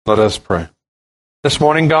Let us pray. This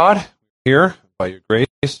morning, God, here by your grace,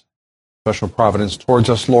 special providence towards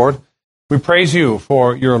us, Lord, we praise you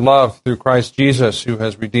for your love through Christ Jesus, who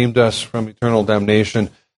has redeemed us from eternal damnation,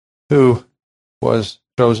 who was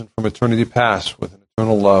chosen from eternity past with an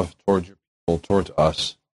eternal love towards your people, towards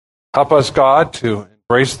us. Help us, God, to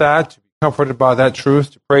embrace that, to be comforted by that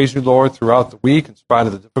truth, to praise you, Lord, throughout the week, in spite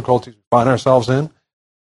of the difficulties we find ourselves in.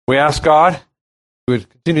 We ask, God, you would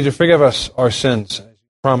continue to forgive us our sins, as you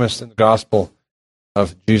promised in the gospel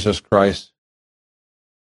of Jesus Christ.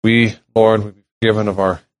 We, Lord, would be forgiven of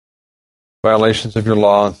our violations of your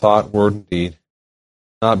law in thought, word, and deed.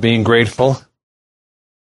 Not being grateful,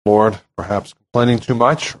 Lord, perhaps complaining too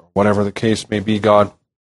much, or whatever the case may be, God,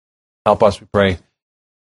 help us, we pray,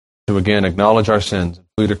 to again acknowledge our sins and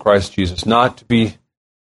flee to Christ Jesus, not to be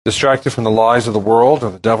distracted from the lies of the world or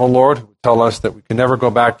the devil, Lord, who would tell us that we can never go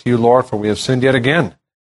back to you, Lord, for we have sinned yet again.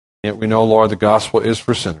 Yet we know, Lord, the gospel is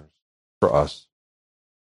for sinners, for us.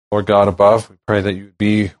 Lord God above, we pray that you would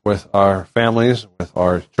be with our families, with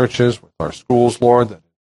our churches, with our schools, Lord, that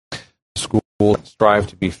the school would strive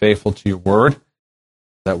to be faithful to your word,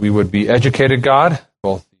 that we would be educated, God,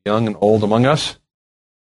 both young and old among us,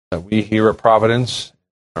 that we here at Providence,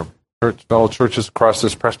 our fellow churches across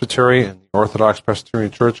this presbytery and the Orthodox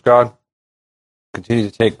Presbyterian Church, God, continue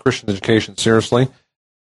to take Christian education seriously,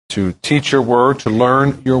 to teach your word, to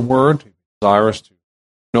learn your word, to desire us to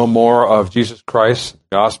know more of Jesus Christ, the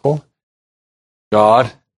gospel,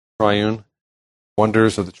 God, triune,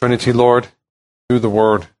 wonders of the Trinity, Lord, through the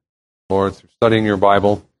word, Lord, through studying your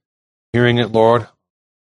Bible, hearing it, Lord,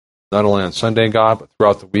 not only on Sunday, God, but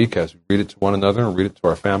throughout the week as we read it to one another and read it to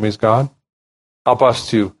our families, God. Help us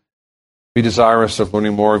to be desirous of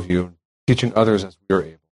learning more of you, teaching others as we are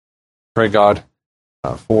able. Pray, God,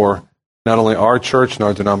 for not only our church and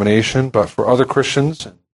our denomination, but for other Christians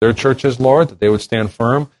and their churches, Lord, that they would stand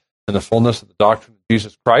firm in the fullness of the doctrine of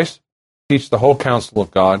Jesus Christ. Teach the whole counsel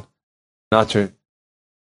of God not to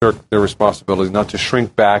shirk their responsibility, not to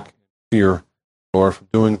shrink back in fear, Lord, from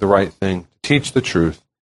doing the right thing, to teach the truth,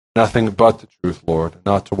 nothing but the truth, Lord, and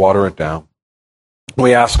not to water it down.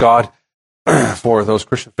 We ask, God, for those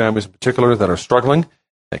Christian families in particular that are struggling,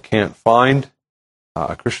 that can't find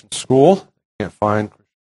a Christian school, can't find Christian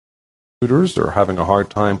tutors, or having a hard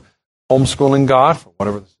time homeschooling, God, for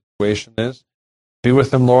whatever the situation is. Be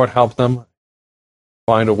with them, Lord. Help them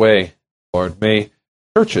find a way, Lord. May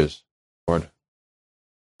churches, Lord,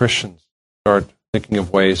 Christians, start thinking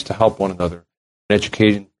of ways to help one another and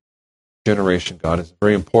educating generation, God. It's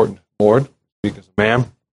very important, Lord, speak as a man,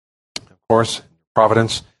 of course, in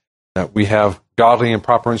providence, that we have godly and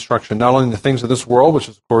proper instruction, not only in the things of this world, which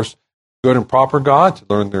is, of course, good and proper, God, to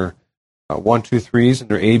learn their 1, 2, 3s and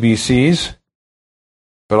their ABCs,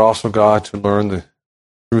 but also, God, to learn the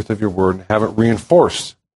truth of your word and have it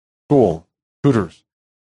reinforced. School, tutors,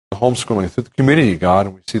 the homeschooling, through the community, God,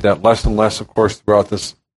 and we see that less and less, of course, throughout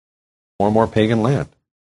this more and more pagan land.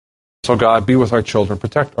 So, God, be with our children,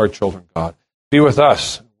 protect our children, God. Be with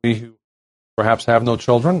us, we who perhaps have no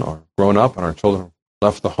children or grown up and our children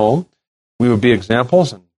left the home. We would be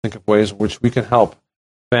examples and think of ways in which we can help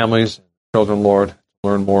families and children, Lord, to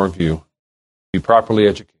learn more of you, be properly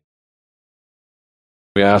educated.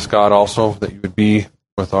 We ask, God, also that you would be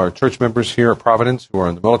with our church members here at Providence who are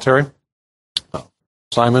in the military.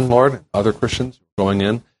 Simon, Lord, and other Christians going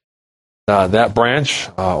in that branch,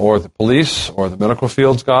 or the police, or the medical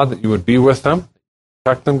fields, God, that you would be with them,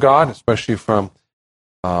 protect them, God, especially from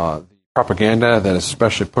the propaganda that is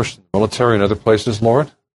especially pushed in the military and other places,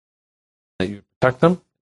 Lord, that you would protect them,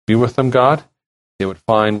 be with them, God. They would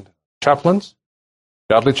find chaplains,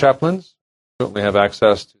 godly chaplains, certainly have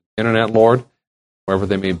access to the internet, Lord, wherever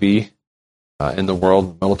they may be in the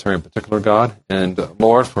world, the military in particular, God. And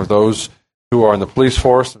Lord, for those who are in the police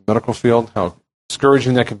force, the medical field, how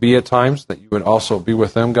discouraging that can be at times, that you would also be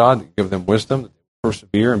with them, God, that you give them wisdom, that they would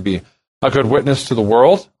persevere and be a good witness to the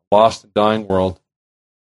world, a lost and dying world.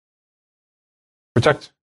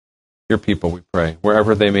 Protect your people, we pray,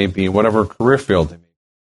 wherever they may be, whatever career field they may be.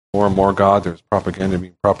 More and more, God, there's propaganda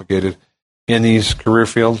being propagated in these career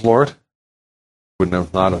fields, Lord. Wouldn't have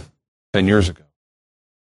thought of 10 years ago.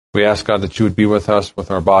 We ask, God, that you would be with us,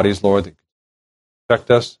 with our bodies, Lord, that you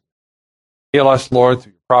protect us. Heal us, Lord,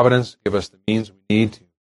 through your providence. Give us the means we need to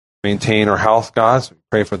maintain our health, God. So we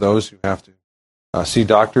pray for those who have to see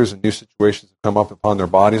doctors and new situations that come up upon their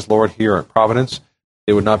bodies, Lord, here at Providence.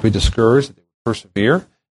 They would not be discouraged, that they would persevere,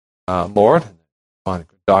 Lord, and find a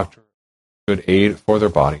good doctor, good aid for their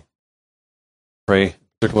body. Pray, in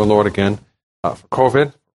particular, Lord, again, for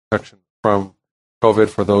COVID, protection from COVID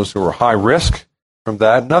for those who are high risk from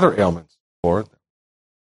that and other ailments, Lord, that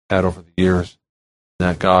we've had over the years.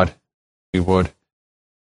 that, God, we would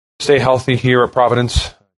stay healthy here at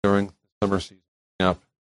Providence during the summer season.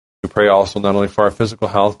 We pray also not only for our physical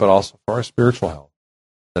health, but also for our spiritual health.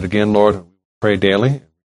 That again, Lord, we pray daily in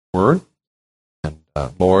your word. And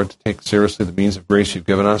Lord, take seriously the means of grace you've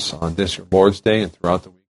given us on this, your Lord's Day, and throughout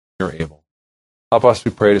the week you're able. Help us,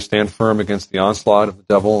 we pray, to stand firm against the onslaught of the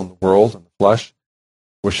devil and the world and the flesh,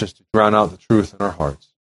 wishes to drown out the truth in our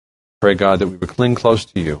hearts. Pray, God, that we would cling close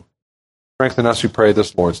to you. Strengthen us, we pray,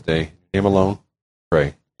 this Lord's Day. In your name alone,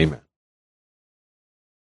 pray. Amen.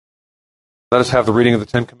 Let us have the reading of the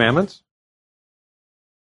Ten Commandments.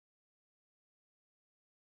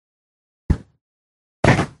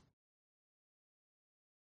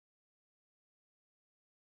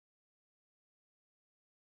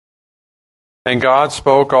 And God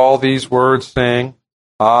spoke all these words, saying,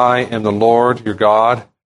 I am the Lord your God, who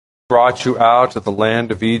brought you out of the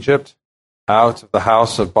land of Egypt, out of the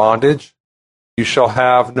house of bondage. You shall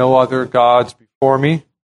have no other gods before me.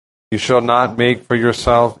 You shall not make for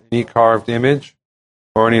yourself any carved image,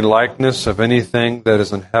 or any likeness of anything that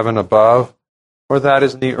is in heaven above, or that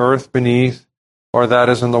is in the earth beneath, or that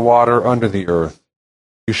is in the water under the earth.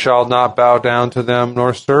 You shall not bow down to them,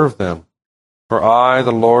 nor serve them. For I,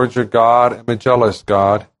 the Lord your God, am a jealous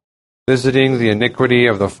God, visiting the iniquity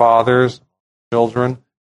of the fathers, children,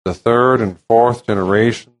 the third and fourth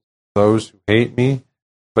generations of those who hate me,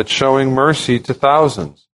 but showing mercy to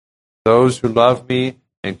thousands, those who love me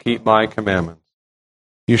and keep my commandments.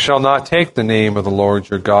 You shall not take the name of the Lord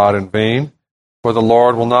your God in vain, for the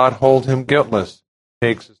Lord will not hold him guiltless who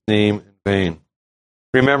takes his name in vain.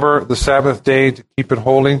 Remember the Sabbath day to keep it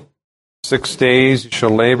holy. 6 days you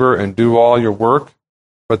shall labor and do all your work,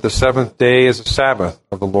 but the seventh day is a Sabbath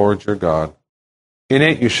of the Lord your God. In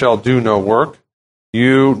it you shall do no work,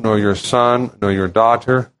 you, nor your son, nor your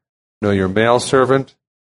daughter, nor your male servant,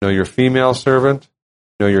 nor your female servant,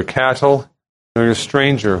 nor your cattle, nor your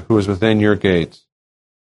stranger who is within your gates.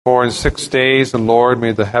 For in 6 days the Lord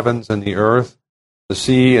made the heavens and the earth, the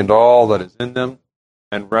sea and all that is in them,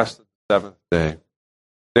 and rested the seventh day.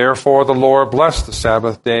 Therefore the Lord blessed the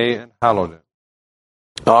Sabbath day and hallowed it.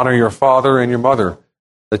 Honor your father and your mother,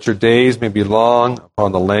 that your days may be long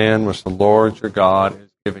upon the land which the Lord your God is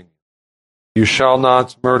giving you. You shall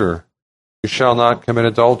not murder. You shall not commit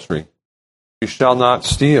adultery. You shall not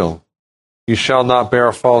steal. You shall not bear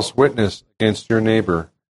false witness against your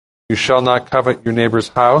neighbor. You shall not covet your neighbor's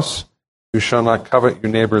house. You shall not covet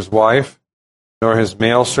your neighbor's wife, nor his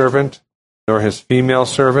male servant, nor his female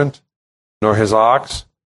servant, nor his ox,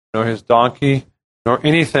 nor his donkey, nor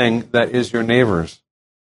anything that is your neighbor's.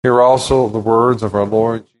 Hear also the words of our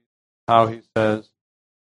Lord Jesus, how he says,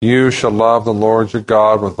 You shall love the Lord your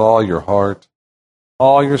God with all your heart,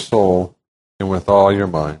 all your soul, and with all your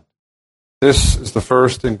mind. This is the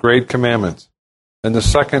first and great commandment, and the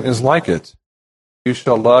second is like it. You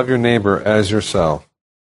shall love your neighbor as yourself.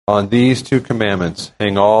 On these 2 commandments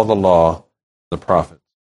hang all the law and the prophets.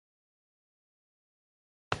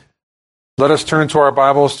 Let us turn to our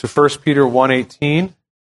Bibles to 1 Peter 1:18.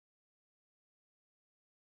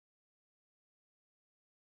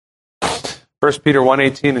 1 Peter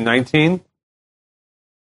 1:18 and 19.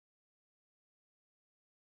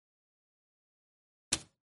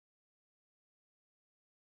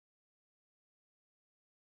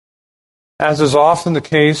 As is often the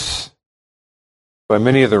case by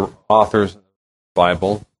many of the authors of the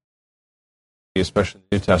Bible, especially in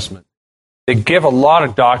the New Testament, they give a lot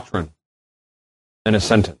of doctrine in a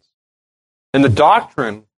sentence. And the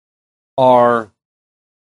doctrine are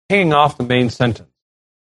hanging off the main sentence,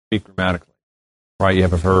 speak grammatically. Right? You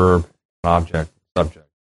have a verb, an object, subject.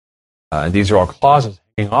 And these are all clauses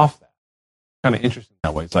hanging off that. Kind of interesting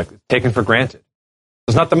that way. It's like it's taken for granted.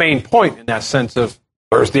 It's not the main point in that sense of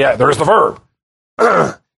there's the verb.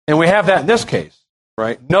 And we have that in this case,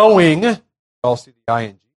 right? Knowing, I'll see the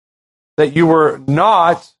ing, that you were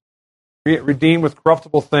not redeemed with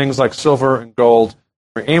corruptible things like silver and gold,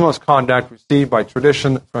 or aimless conduct received by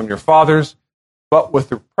tradition from your fathers, but with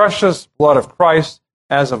the precious blood of Christ,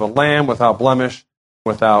 as of a lamb without blemish,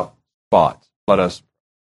 without spot. Let us,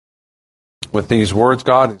 with these words,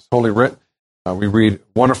 God, His holy writ, we read,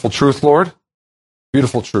 wonderful truth, Lord,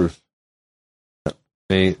 beautiful truth.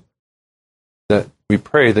 That we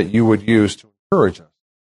pray that you would use to encourage us.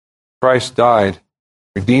 Christ died,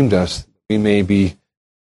 redeemed us, that we may be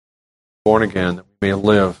born again, that we may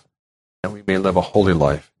live, and we may live a holy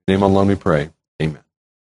life. In His name alone we pray. Amen.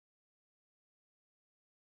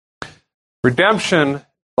 Redemption,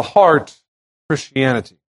 the heart of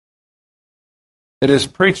Christianity. It is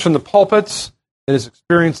preached from the pulpits, it is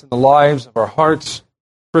experienced in the lives of our hearts,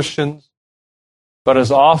 Christians, but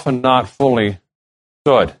is often not fully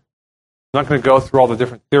I'm not going to go through all the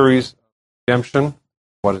different theories of redemption,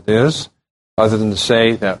 what it is, other than to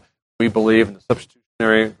say that we believe in the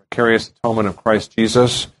substitutionary, vicarious atonement of Christ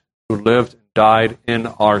Jesus, who lived and died in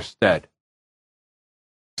our stead,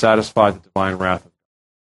 satisfied the divine wrath of God.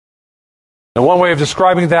 Now, one way of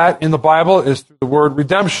describing that in the Bible is through the word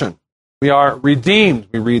redemption. We are redeemed,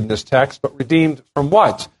 we read in this text, but redeemed from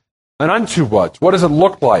what? And unto what? What does it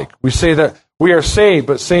look like? We say that we are saved,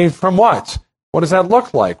 but saved from what? What does that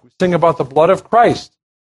look like? We sing about the blood of Christ.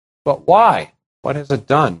 But why? What has it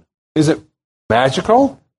done? Is it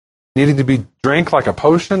magical? Needing to be drank like a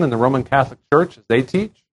potion in the Roman Catholic Church, as they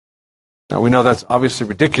teach? Now, we know that's obviously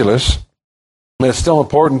ridiculous, but it's still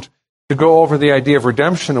important to go over the idea of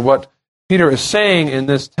redemption and what Peter is saying in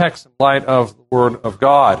this text in light of the Word of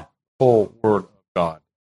God, the whole Word of God,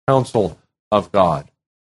 counsel of God.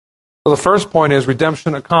 So the first point is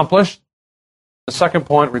redemption accomplished. The second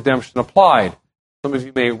point, redemption applied. Some of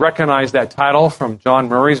you may recognize that title from John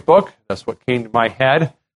Murray's book. That's what came to my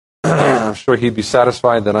head. I'm sure he'd be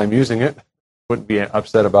satisfied that I'm using it. Wouldn't be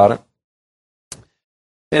upset about it.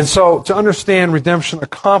 And so to understand redemption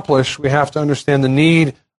accomplished, we have to understand the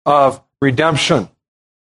need of redemption.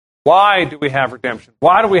 Why do we have redemption?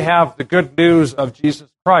 Why do we have the good news of Jesus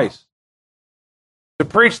Christ? To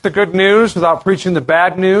preach the good news without preaching the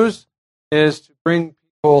bad news is to bring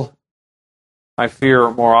people, I fear,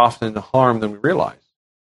 more often to harm than we realize.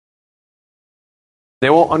 They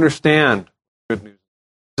won't understand good news.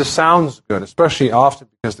 This sounds good, especially often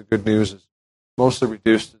because the good news is mostly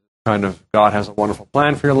reduced to the kind of God has a wonderful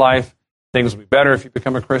plan for your life. Things will be better if you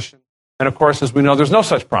become a Christian. And of course, as we know, there's no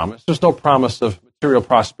such promise. There's no promise of material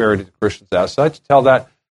prosperity to Christians as such. Tell that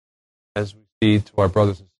as we see to our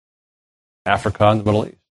brothers in Africa and the Middle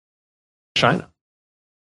East, China.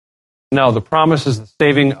 No, the promise is the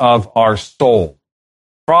saving of our soul.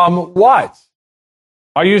 From what?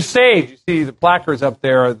 Are you saved? You see the placards up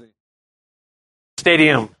there at the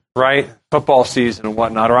stadium, right? Football season and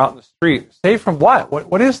whatnot, or out in the street. Saved from what?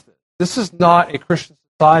 What is this? This is not a Christian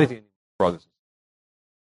society anymore, brothers.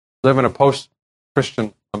 We live in a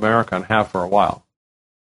post-Christian America and have for a while.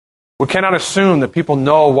 We cannot assume that people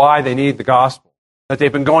know why they need the gospel, that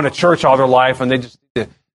they've been going to church all their life and they just need to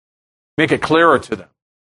make it clearer to them.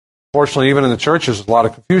 Fortunately, even in the churches, there's a lot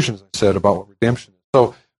of confusion, as I said, about what redemption is.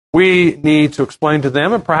 So we need to explain to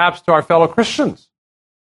them and perhaps to our fellow Christians,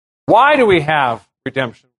 why do we have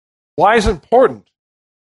redemption? Why is it important?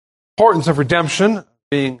 The importance of redemption,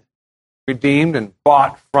 being redeemed and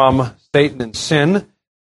bought from Satan and sin,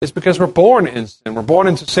 is because we're born in sin. We're born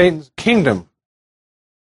into Satan's kingdom.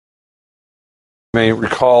 You may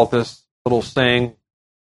recall this little saying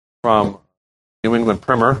from New England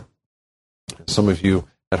Primer. Some of you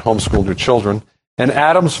had homeschooled your children. In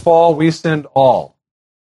Adam's fall, we sinned all.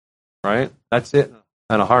 Right? That's it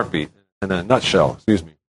in a heartbeat, in a nutshell,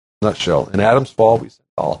 nutshell. In Adam's fall, we sinned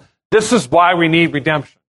all. This is why we need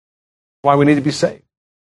redemption. Why we need to be saved.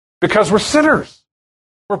 Because we're sinners.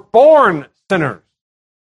 We're born sinners.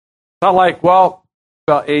 Not like, well,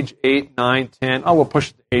 about age 8, 9, 10, we'll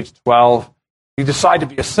push it to age 12. You decide to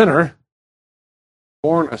be a sinner.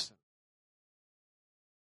 Born a sinner.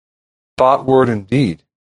 Thought, word, and deed.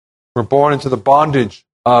 We're born into the bondage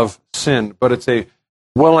of sin, but it's a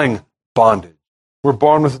willing bondage. We're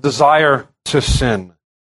born with a desire to sin.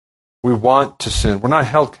 We want to sin. We're not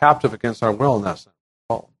held captive against our will in that sense.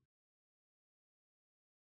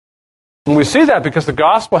 And we see that because the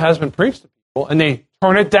gospel has been preached to people and they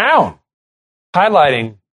turn it down,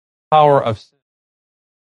 highlighting the power of sin.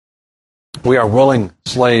 We are willing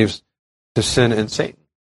slaves to sin and Satan.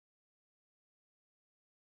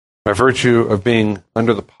 By virtue of being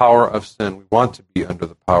under the power of sin, we want to be under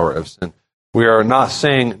the power of sin. We are not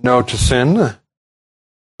saying no to sin.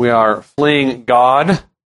 We are fleeing God. In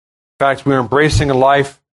fact, we are embracing a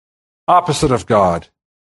life opposite of God.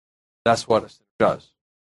 That's what a sinner does.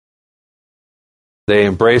 They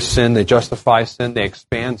embrace sin, they justify sin, they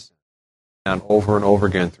expand sin. And over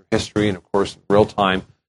again through history and, of course, in real time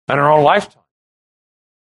and our own lifetime.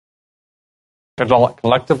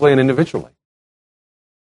 Collectively and individually.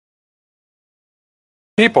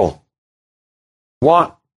 People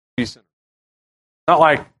want to be sinners. Not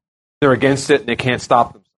like they're against it and they can't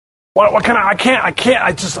stop themselves. What can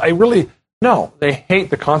I really... No, they hate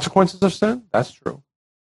the consequences of sin. That's true.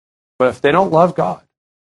 But if they don't love God,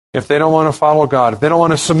 if they don't want to follow God, if they don't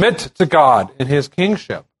want to submit to God in His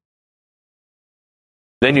kingship,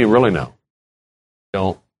 then you really know.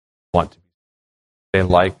 Don't want to be. They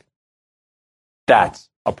like... That's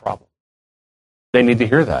a problem. They need to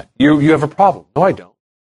hear that. You have a problem. No, I don't.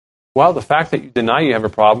 Well, the fact that you deny you have a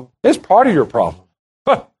problem is part of your problem.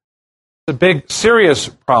 a big, serious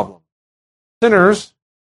problem. Sinners,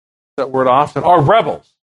 that word often, are rebels,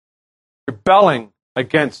 rebelling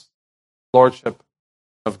against the lordship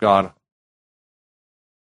of God.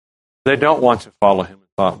 They don't want to follow him in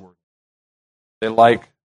thought and word. They like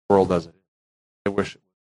the world as it is. They wish it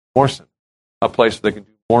was more sin, a place where they can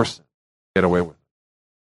do more sin, get away with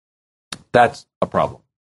it. That's a problem.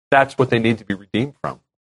 That's what they need to be redeemed from.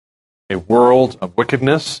 A world of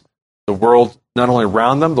wickedness, the world not only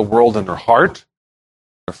around them, the world in their heart,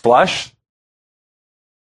 their flesh.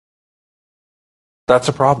 That's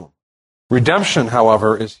a problem. Redemption,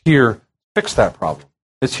 however, is here to fix that problem.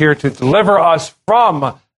 It's here to deliver us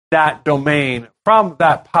from that domain, from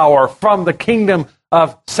that power, from the kingdom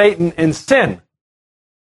of Satan and sin.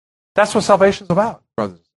 That's what salvation is about,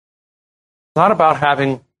 brothers. It's not about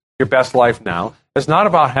having your best life now. It's not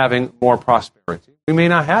about having more prosperity. We may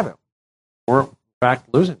not have it. We're, in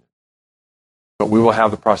fact, losing it. But we will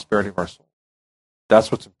have the prosperity of our soul.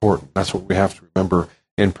 That's what's important. That's what we have to remember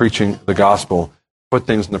in preaching the gospel. Put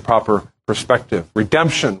things in the proper perspective.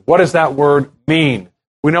 Redemption. What does that word mean?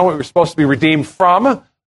 We know what we're supposed to be redeemed from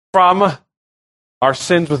our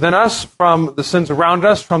sins within us, from the sins around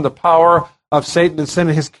us, from the power of Satan and sin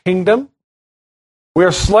in his kingdom. We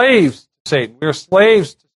are slaves to Satan. We are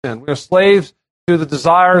slaves to sin. We are slaves to the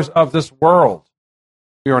desires of this world.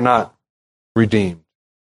 We are not redeemed.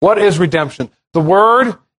 What is redemption? The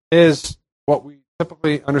word is what we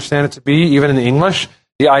typically understand it to be, even in English,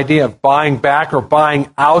 the idea of buying back or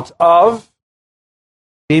buying out of,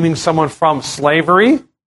 redeeming someone from slavery.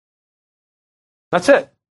 That's it.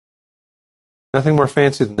 Nothing more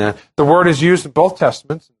fancy than that. The word is used in both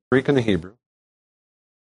Testaments, the Greek and the Hebrew.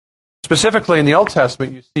 Specifically in the Old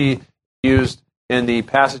Testament, you see used in the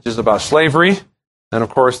passages about slavery, and of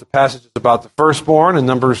course the passages about the firstborn in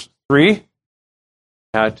Numbers 3.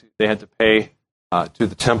 They had to pay to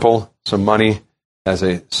the temple some money as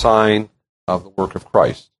a sign of the work of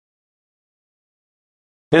Christ.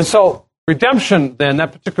 And so redemption, then,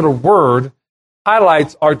 that particular word,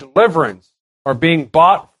 highlights our deliverance, or being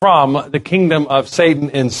bought from the kingdom of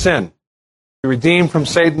Satan and sin. Be redeemed from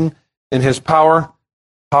Satan and his power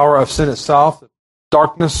of sin itself, the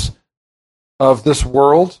darkness of this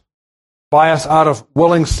world, buy us out of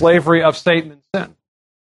willing slavery of Satan and sin.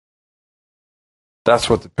 That's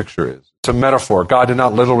what the picture is. It's a metaphor. God did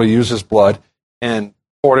not literally use his blood and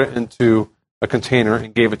poured it into a container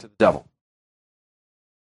and gave it to the devil.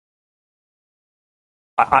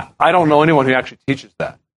 I don't know anyone who actually teaches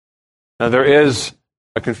that. Now, there is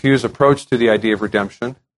a confused approach to the idea of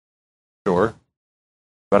redemption, sure,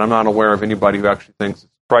 but I'm not aware of anybody who actually thinks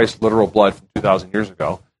it's Christ's literal blood from 2,000 years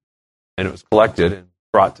ago, and it was collected and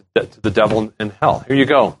brought to the devil in hell. Here you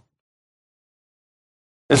go.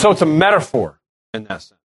 And so it's a metaphor in that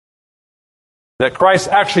sense. That Christ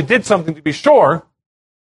actually did something to be sure,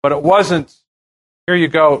 but it wasn't, here you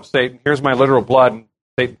go, Satan, here's my literal blood, and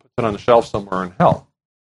Satan puts it on the shelf somewhere in hell.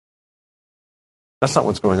 That's not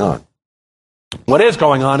what's going on. What is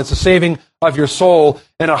going on is the saving of your soul,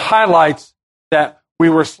 and it highlights that we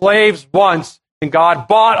were slaves once, and God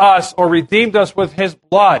bought us or redeemed us with his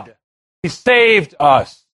blood. He saved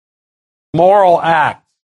us. Moral act,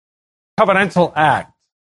 covenantal act,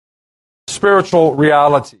 spiritual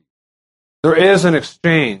reality. There is an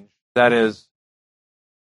exchange, that is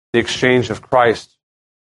the exchange of Christ,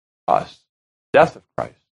 us, death of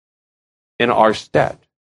Christ, in our stead,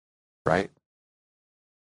 right?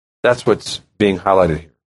 That's what's being highlighted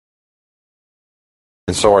here.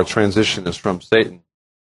 And so our transition is from Satan,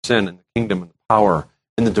 sin, and the kingdom, and the power,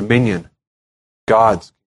 and the dominion,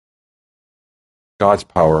 God's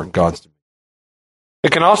power, and God's dominion.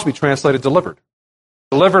 It can also be translated delivered.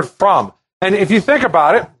 Delivered from. And if you think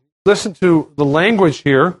about it, listen to the language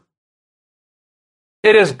here.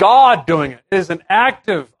 It is God doing it. It is an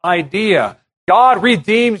active idea. God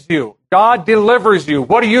redeems you. God delivers you.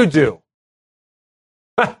 What do?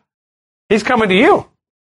 He's coming to you.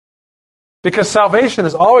 Because salvation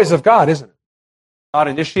is always of God, isn't it? God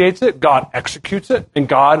initiates it, God executes it, and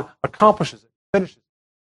God accomplishes it, finishes it.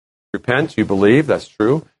 Repent, you believe, that's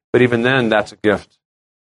true. But even then, that's a gift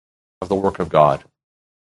of the work of God.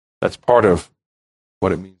 That's part of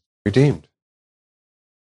what it means to be redeemed.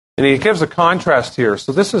 And he gives a contrast here.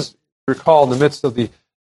 So this is, recall, in the midst of the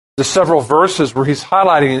several verses where he's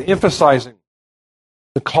highlighting and emphasizing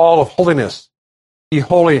the call of holiness. Be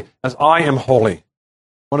holy as I am holy.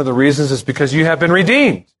 One of the reasons is because you have been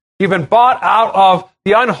redeemed. You've been bought out of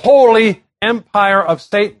the unholy empire of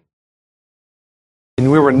Satan. And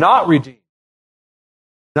we were not redeemed,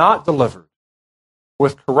 not delivered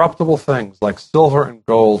with corruptible things like silver and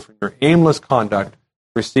gold from your aimless conduct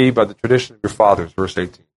received by the tradition of your fathers, verse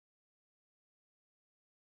 18.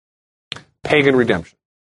 pagan redemption.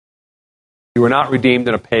 You were not redeemed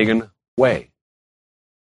in a pagan way.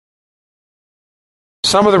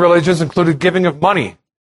 Some of the religions included giving of money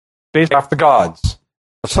based off the gods,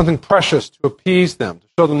 of something precious to appease them, to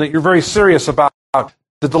show them that you're very serious about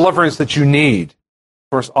the deliverance that you need.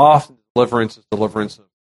 Of course, often deliverance is deliverance of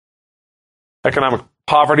economic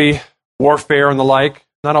poverty, warfare, and the like,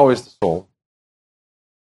 not always the soul.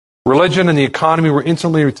 Religion and the economy were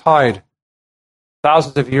intimately tied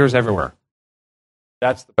thousands of years everywhere.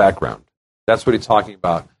 That's the background. That's what he's talking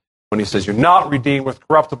about when he says you're not redeemed with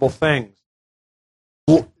corruptible things.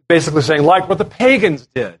 Basically saying, like what the pagans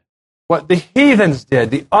did, what the heathens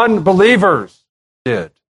did, the unbelievers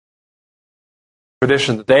did.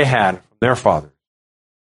 Tradition that they had from their fathers.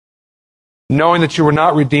 Knowing that you were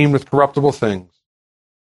not redeemed with corruptible things.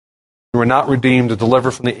 You were not redeemed to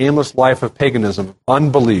deliver from the aimless life of paganism,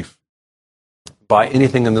 unbelief, by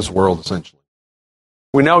anything in this world, essentially.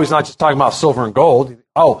 We know he's not just talking about silver and gold.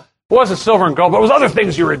 Oh, it wasn't silver and gold, but it was other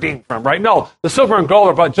things you were redeemed from, right? No, the silver and gold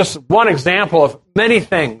are but just one example of many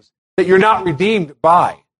things that you're not redeemed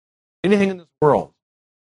by. Anything in this world.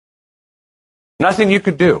 Nothing you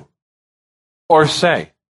could do, or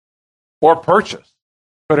say, or purchase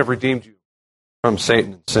could have redeemed you from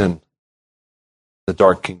Satan and sin, the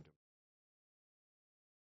dark kingdom.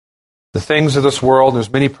 The things of this world,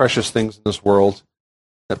 there's many precious things in this world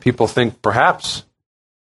that people think perhaps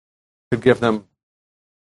could give them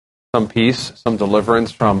some peace, some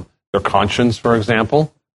deliverance from their conscience, for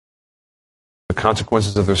example, the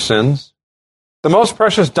consequences of their sins. The most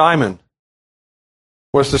precious diamond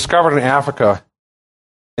was discovered in Africa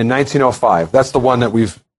in 1905. That's the one that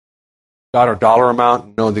we've got our dollar amount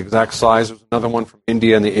and know the exact size. There's another one from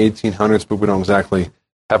India in the 1800s, but we don't exactly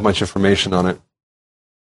have much information on it.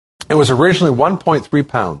 It was originally 1.3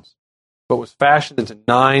 pounds, but was fashioned into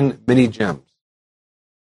 9 mini gems,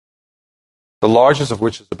 the largest of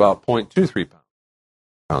which is about 0.23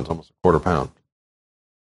 pounds, almost a quarter pound.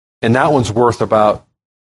 And that one's worth about $1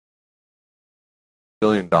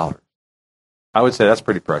 billion. I would say that's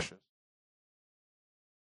pretty precious.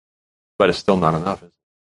 But it's still not enough, is it?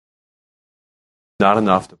 Not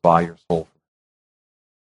enough to buy your soul.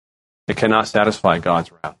 It cannot satisfy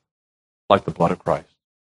God's wrath like the blood of Christ.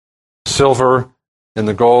 Silver and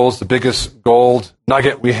the golds, the biggest gold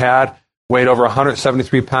nugget we had, weighed over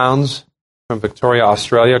 173 pounds from Victoria,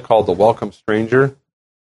 Australia, called the Welcome Stranger.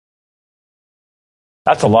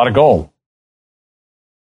 That's a lot of gold.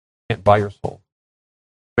 Can't buy your soul.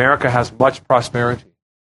 America has much prosperity,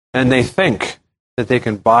 and they think that they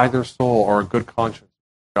can buy their soul or a good conscience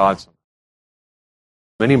with God somehow.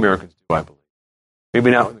 Many Americans do, I believe.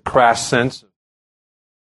 Maybe not in the crass sense of,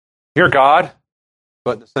 hear God,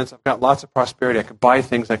 but in the sense I've got lots of prosperity. I can buy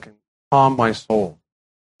things that can calm my soul,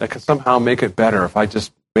 that can somehow make it better if I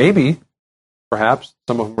just, maybe, perhaps,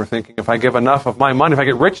 some of them are thinking, if I give enough of my money, if I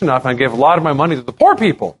get rich enough and I give a lot of my money to the poor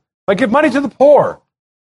people, if I give money to the poor,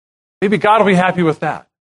 maybe God will be happy with that.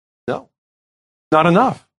 No, not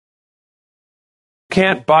enough. You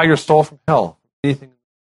can't buy your soul from hell. Anything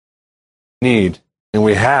you need, and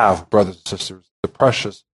we have, brothers and sisters, the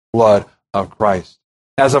precious blood of Christ,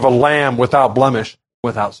 as of a lamb without blemish,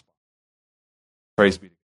 without spot. Praise be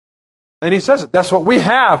to God. And he says it. That's what we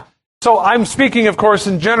have. So I'm speaking, of course,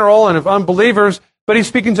 in general and of unbelievers, but he's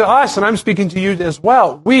speaking to us, and I'm speaking to you as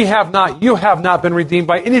well. We have not, you have not been redeemed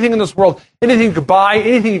by anything in this world, anything you could buy,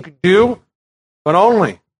 anything you could do, but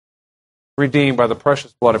only redeemed by the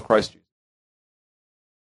precious blood of Christ Jesus.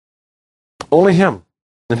 Only him,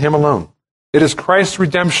 and him alone. It is Christ's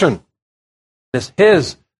redemption. It is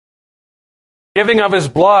his giving of his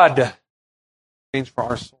blood in exchange for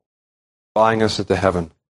our soul, buying us into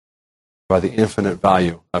heaven by the infinite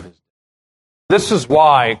value of his death. This is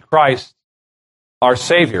why Christ, our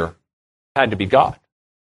Savior, had to be God.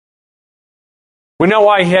 We know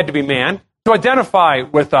why he had to be man, to identify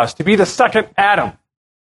with us, to be the second Adam, to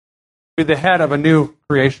be the head of a new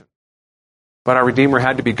creation. But our Redeemer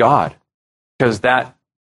had to be God, because that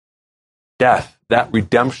death, that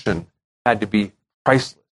redemption, had to be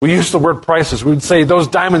priceless. We use the word priceless. We would say those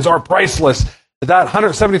diamonds are priceless. That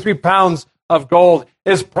 173 pounds of gold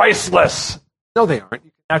is priceless. No, they aren't.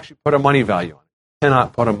 You can actually put a money value on it. You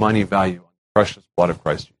cannot put a money value on the precious blood of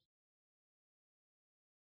Christ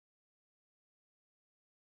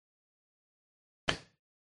Jesus.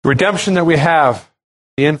 The redemption that we have,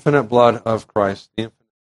 the infinite blood of Christ, the infinite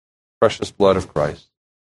precious blood of Christ,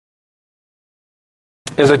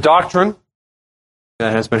 is a doctrine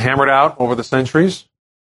that has been hammered out over the centuries.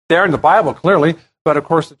 There in the Bible, clearly, but of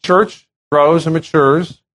course the church grows and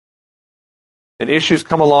matures, and issues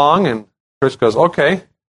come along, and the church goes, okay,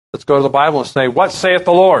 let's go to the Bible and say, what saith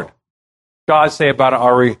the Lord? God say about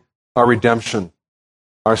our redemption,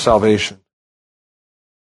 our salvation?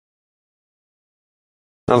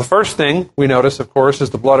 Now, the first thing we notice, of course, is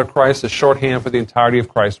the blood of Christ is shorthand for the entirety of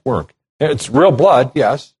Christ's work. It's real blood,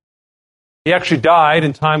 yes. He actually died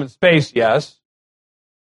in time and space, yes.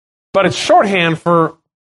 But it's shorthand for the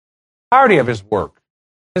entirety of his work.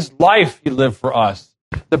 His life he lived for us.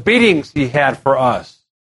 The beatings he had for us.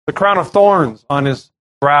 The crown of thorns on his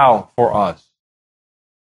brow for us.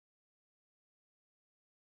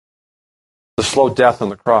 The slow death on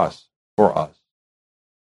the cross for us.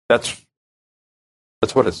 That's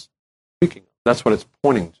what it's speaking of. That's what it's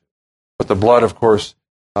pointing to. But the blood, of course,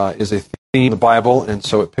 is a theme in the Bible, and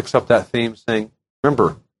so it picks up that theme saying,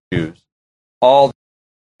 remember, Jews, all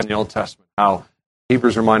in the Old Testament, how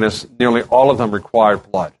Hebrews remind us nearly all of them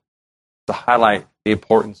required blood to highlight the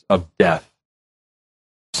importance of death.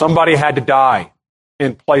 Somebody had to die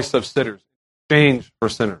in place of sinners, in exchange for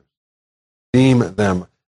sinners. Redeem them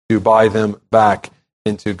to buy them back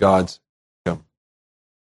into God's kingdom.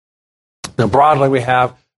 Now, broadly, we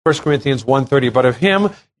have 1 Corinthians 1:30, but of him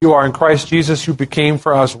you are in Christ Jesus, who became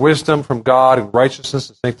for us wisdom from God and righteousness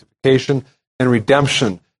and sanctification and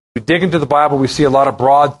redemption. We dig into the Bible, we see a lot of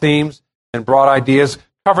broad themes and broad ideas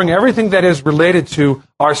covering everything that is related to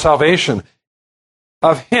our salvation.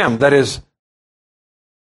 Of him, that is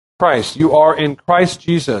Christ. You are in Christ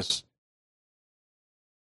Jesus.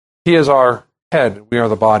 He is our head, we are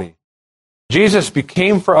the body. Jesus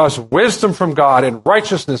became for us wisdom from God and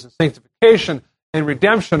righteousness and sanctification and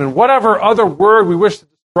redemption and whatever other word we wish to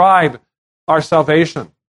describe our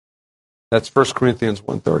salvation. That's 1 Corinthians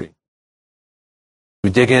 1:30. We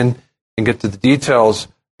dig in and get to the details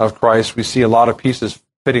of Christ. We see a lot of pieces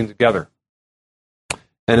fitting together.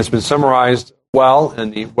 And it's been summarized well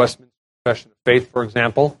in the Westminster Confession of Faith, for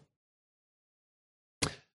example.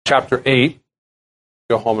 Chapter 8.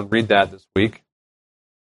 Go home and read that this week.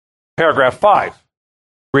 Paragraph 5.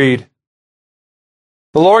 Read,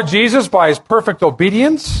 the Lord Jesus, by his perfect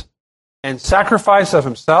obedience and sacrifice of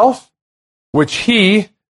himself, which he,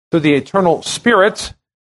 through the eternal Spirit,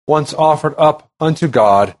 once offered up unto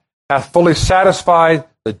God, hath fully satisfied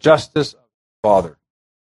the justice of the Father,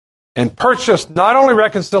 and purchased not only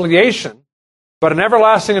reconciliation, but an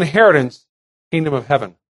everlasting inheritance, kingdom of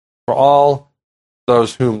heaven, for all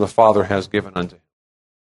those whom the Father has given unto him.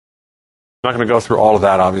 I'm not going to go through all of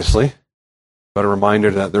that, obviously, but a reminder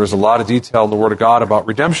that there is a lot of detail in the Word of God about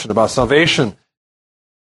redemption, about salvation,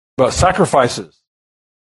 about sacrifices.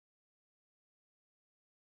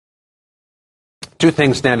 Two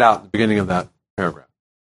things stand out at the beginning of that paragraph.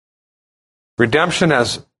 Redemption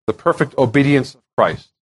as the perfect obedience of Christ,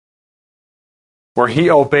 where he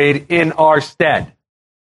obeyed in our stead.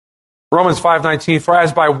 Romans 5:19, for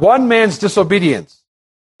as by one man's disobedience,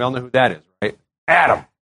 we all know who that is, right? Adam.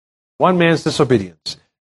 One man's disobedience.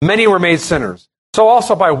 Many were made sinners. So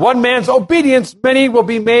also by one man's obedience, many will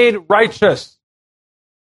be made righteous.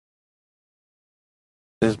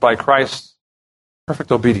 It is by Christ's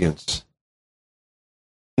perfect obedience.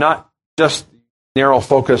 Not just narrow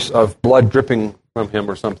focus of blood dripping from him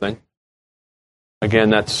or something. Again,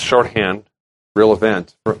 that's shorthand, real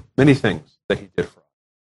event, for many things that he did for us.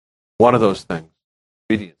 One of those things,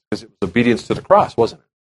 obedience, because it was obedience to the cross, wasn't it?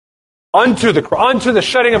 Unto the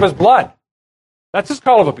shedding of his blood. That's his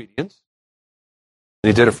call of obedience. And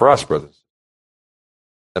he did it for us, brothers.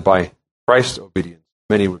 That by Christ's obedience,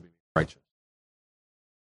 many would be righteous.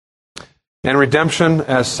 And redemption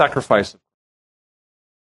as sacrifice.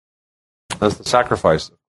 As the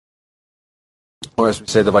sacrifice. Or as we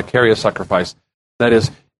say, the vicarious sacrifice. That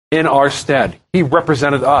is, in our stead. He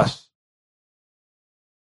represented us.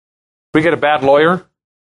 If we get a bad lawyer,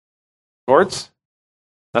 courts,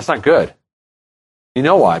 that's not good. You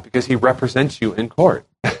know why? Because he represents you in court.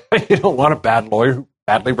 You don't want a bad lawyer who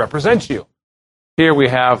badly represents you. Here we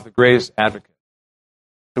have the greatest advocate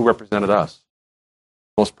who represented us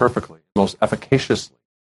most perfectly, most efficaciously.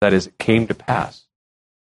 That is, it came to pass.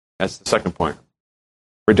 That's the second point.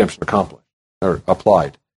 Redemption accomplished, or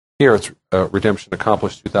applied. Here it's redemption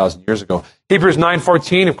accomplished 2,000 years ago. Hebrews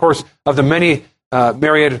 9:14, of course, of the many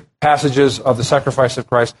myriad passages of the sacrifice of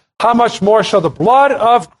Christ. How much more shall the blood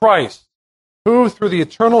of Christ, who through the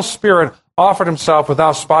eternal Spirit offered himself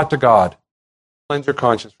without spot to God, cleanse your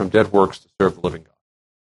conscience from dead works to serve the living God.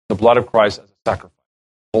 The blood of Christ as a sacrifice.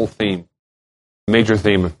 Whole theme, major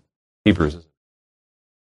theme of Hebrews, isn't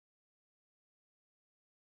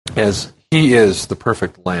it? As he is the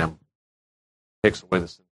perfect lamb, takes away the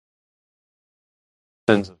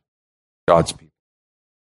sins of God's people.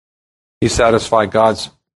 He satisfied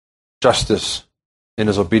God's justice in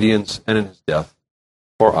his obedience and in his death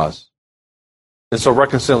for us. And so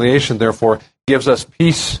reconciliation, therefore, gives us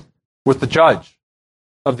peace with the judge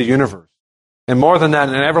of the universe. And more than that,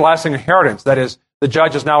 an everlasting inheritance. That is, the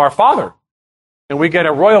judge is now our Father. And we get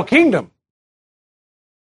a royal kingdom.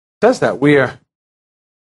 It says that we are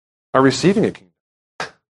receiving a kingdom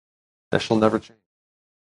that shall never change.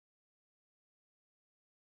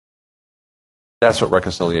 That's what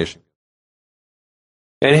reconciliation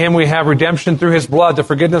is. In him we have redemption through his blood, the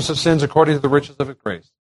forgiveness of sins according to the riches of his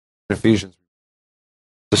grace. In Ephesians.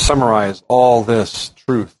 To summarize all this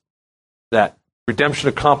truth, that redemption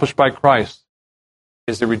accomplished by Christ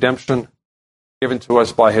is the redemption given to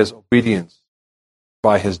us by his obedience,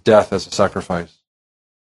 by his death as a sacrifice,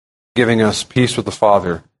 giving us peace with the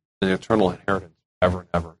Father and the eternal inheritance ever and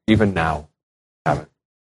ever, even now. Have it.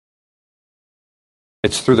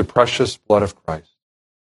 It's through the precious blood of Christ,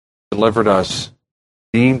 delivered us,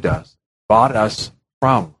 redeemed us, bought us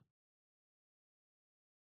from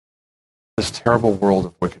this terrible world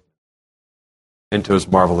of wickedness into his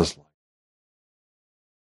marvelous light.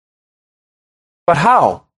 But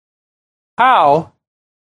how? How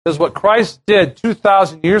does what Christ did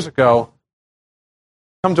 2,000 years ago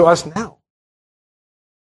come to us now?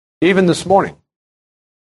 Even this morning.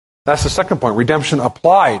 That's the second point. Redemption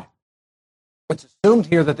applied. It's assumed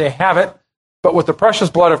here that they have it, but with the precious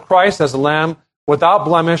blood of Christ as a lamb, without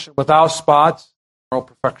blemish, without spots, moral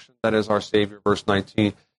perfection, that is our Savior, verse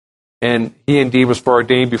 19. And he indeed was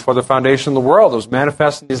foreordained before the foundation of the world. It was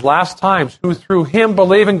manifest in these last times, who through him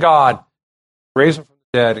believe in God, raise him from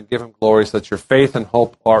the dead, and give him glory, so that your faith and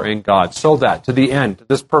hope are in God. So that, to the end, to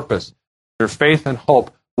this purpose, your faith and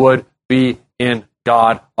hope would be in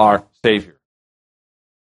God, our Savior.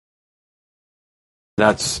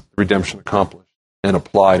 That's redemption accomplished and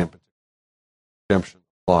applied in particular. Redemption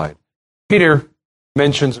applied. Peter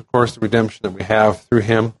mentions, of course, the redemption that we have through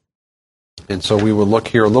him. And so we will look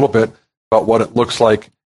here a little bit about what it looks like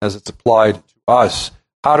as it's applied to us.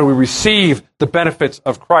 How do we receive the benefits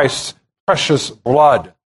of Christ's precious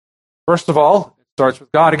blood? First of all, it starts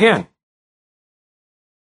with God again.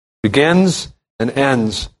 Begins and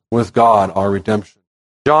ends with God, our redemption.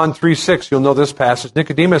 John 3:6, you'll know this passage.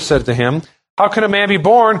 Nicodemus said to him, how can a man be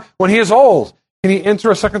born when he is old? Can he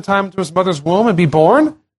enter a second time into his mother's womb and be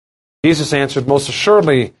born? Jesus answered, most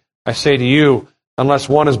assuredly, I say to you, unless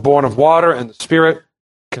one is born of water and the Spirit,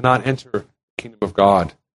 cannot enter the kingdom of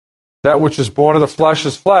God. That which is born of the flesh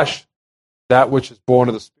is flesh. That which is born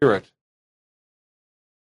of the Spirit.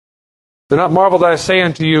 Do not marvel that I say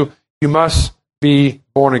unto you, you must be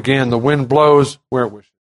born again. The wind blows where it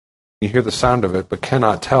wishes. You hear the sound of it, but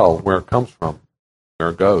cannot tell where it comes from, where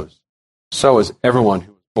it goes. So is everyone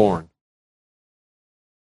who is born.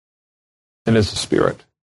 And it's the Spirit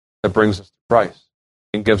that brings us to Christ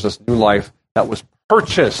and gives us new life that was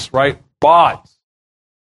purchased, right? Bought.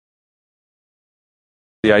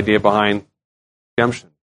 The idea behind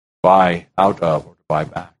redemption. Buy out of or to buy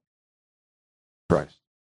back. Christ.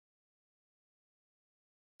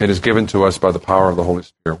 It is given to us by the power of the Holy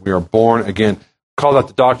Spirit. We are born again. We call that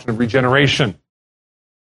the doctrine of regeneration.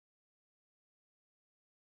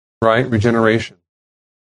 Right? Regeneration.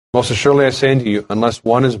 Most assuredly I say unto you, unless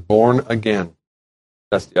one is born again,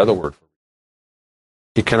 that's the other word for it,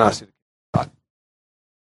 he cannot see the kingdom of God.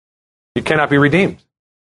 He cannot be redeemed.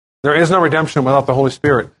 There is no redemption without the Holy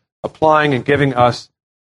Spirit applying and giving us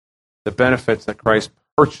the benefits that Christ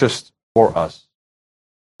purchased for us.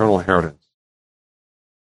 Eternal inheritance.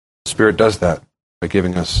 The Spirit does that by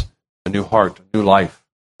giving us a new heart, a new life,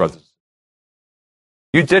 brothers.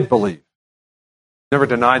 You did believe. Never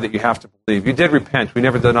deny that you have to believe. You did repent. We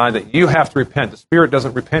never deny that you have to repent. The Spirit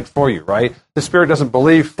doesn't repent for you, right? The Spirit doesn't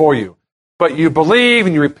believe for you. But you believe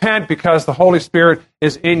and you repent because the Holy Spirit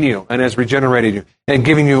is in you and has regenerated you and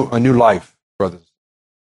giving you a new life, brothers.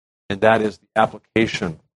 And that is the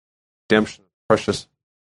application, redemption of the precious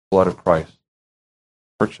blood of Christ,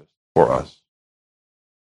 purchased for us.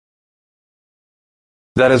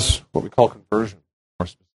 That is what we call conversion.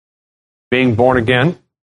 Being born again.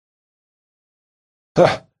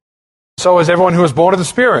 So is everyone who is born of the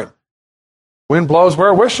Spirit. Wind blows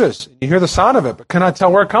where it wishes. You hear the sound of it, but cannot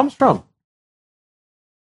tell where it comes from.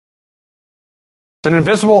 It's an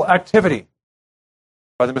invisible activity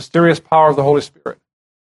by the mysterious power of the Holy Spirit.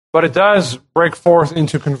 But it does break forth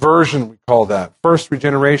into conversion, we call that. First,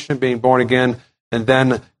 regeneration, being born again, and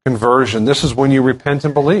then conversion. This is when you repent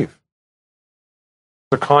and believe.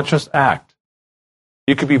 It's a conscious act.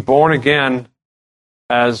 You could be born again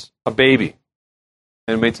as a baby.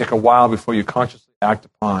 And it may take a while before you consciously act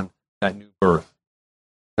upon that new birth.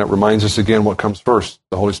 That reminds us again what comes first,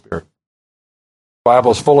 the Holy Spirit. The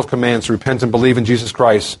Bible is full of commands to repent and believe in Jesus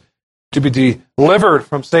Christ, to be delivered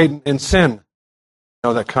from Satan and sin,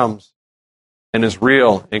 that comes and is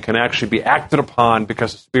real and can actually be acted upon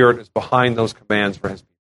because the Spirit is behind those commands for His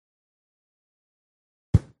people.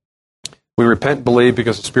 We repent and believe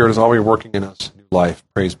because the Spirit is already working in us new life.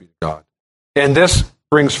 Praise be to God. And this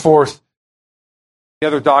brings forth the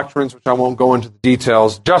other doctrines, which I won't go into the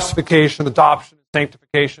details: justification, adoption,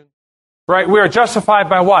 sanctification. Right? We are justified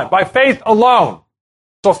by what? By faith alone.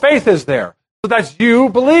 So faith is there. So that's you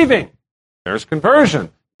believing. There's conversion.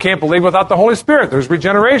 You can't believe without the Holy Spirit. There's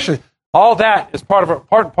regeneration. All that is part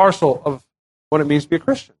and parcel of what it means to be a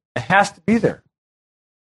Christian. It has to be there.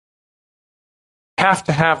 You have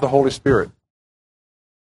to have the Holy Spirit,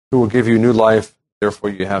 who will give you new life. Therefore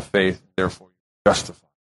you have faith. Therefore you're justified.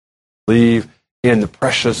 Believe in the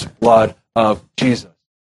precious blood of Jesus.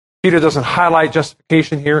 Peter doesn't highlight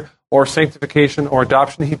justification here, or sanctification, or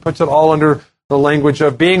adoption. He puts it all under the language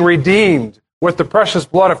of being redeemed with the precious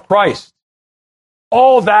blood of Christ.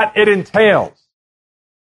 All that it entails.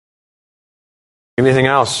 Anything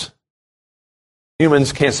else?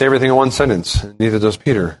 Humans can't say everything in one sentence, and neither does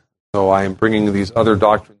Peter. So I am bringing these other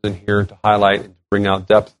doctrines in here to highlight and to bring out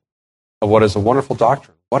depth of what is a wonderful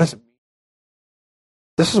doctrine. What does it mean?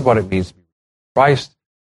 This is what it means to be Christ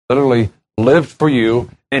literally lived for you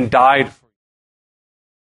and died for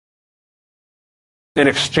you in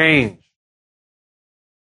exchange.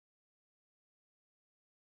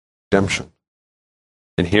 Redemption.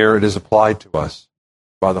 And here it is applied to us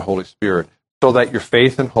by the Holy Spirit, so that your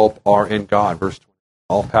faith and hope are in God. Verse 20,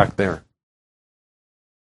 all packed there.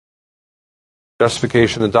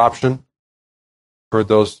 Justification, adoption. Heard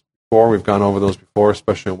those before. We've gone over those before,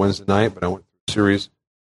 especially on Wednesday night, but I went through a series.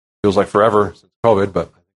 Feels like forever since COVID, but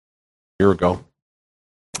a year ago.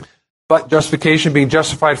 But justification, being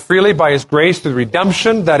justified freely by His grace through the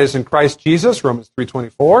redemption that is in Christ Jesus, Romans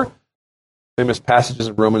 3:24. Famous passages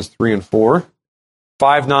in Romans 3 and 4.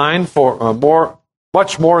 5:9, for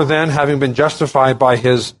much more than having been justified by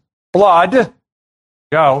His blood,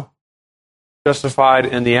 justified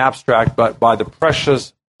in the abstract, but by the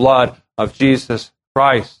precious blood of Jesus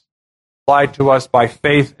Christ, applied to us by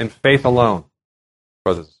faith and faith alone,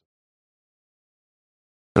 brothers.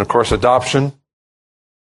 And of course, adoption,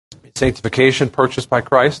 sanctification, purchased by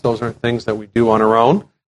Christ. Those aren't things that we do on our own,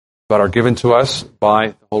 but are given to us by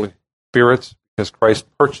the Holy Spirit because Christ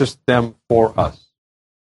purchased them for us.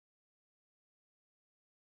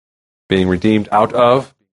 Being redeemed out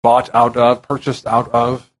of, bought out of, purchased out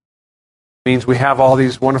of, means we have all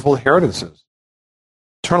these wonderful inheritances.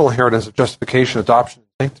 Eternal inheritance of justification, adoption,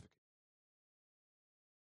 and sanctification.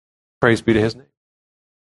 Praise be to His name.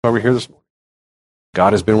 That's why we're here this morning.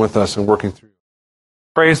 God has been with us and working through.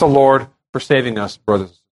 Praise the Lord for saving us,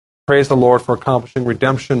 brothers. Praise the Lord for accomplishing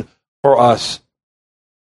redemption for us,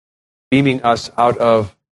 beaming us out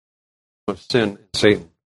of sin and Satan.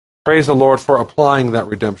 Praise the Lord for applying that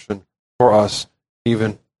redemption for us,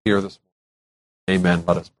 even here this morning. Amen.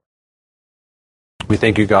 Let us pray. We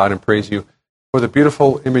thank you, God, and praise you for the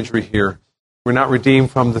beautiful imagery here. We're not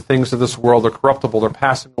redeemed from the things of this world. They're corruptible. They're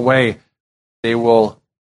passing away. They will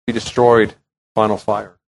be destroyed. Final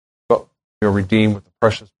fire. But we are redeemed with the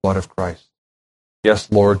precious blood of Christ. Yes,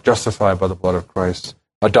 Lord, justified by the blood of Christ,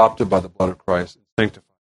 adopted by the blood of Christ, and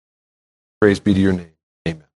sanctified. Praise be to your name. Amen.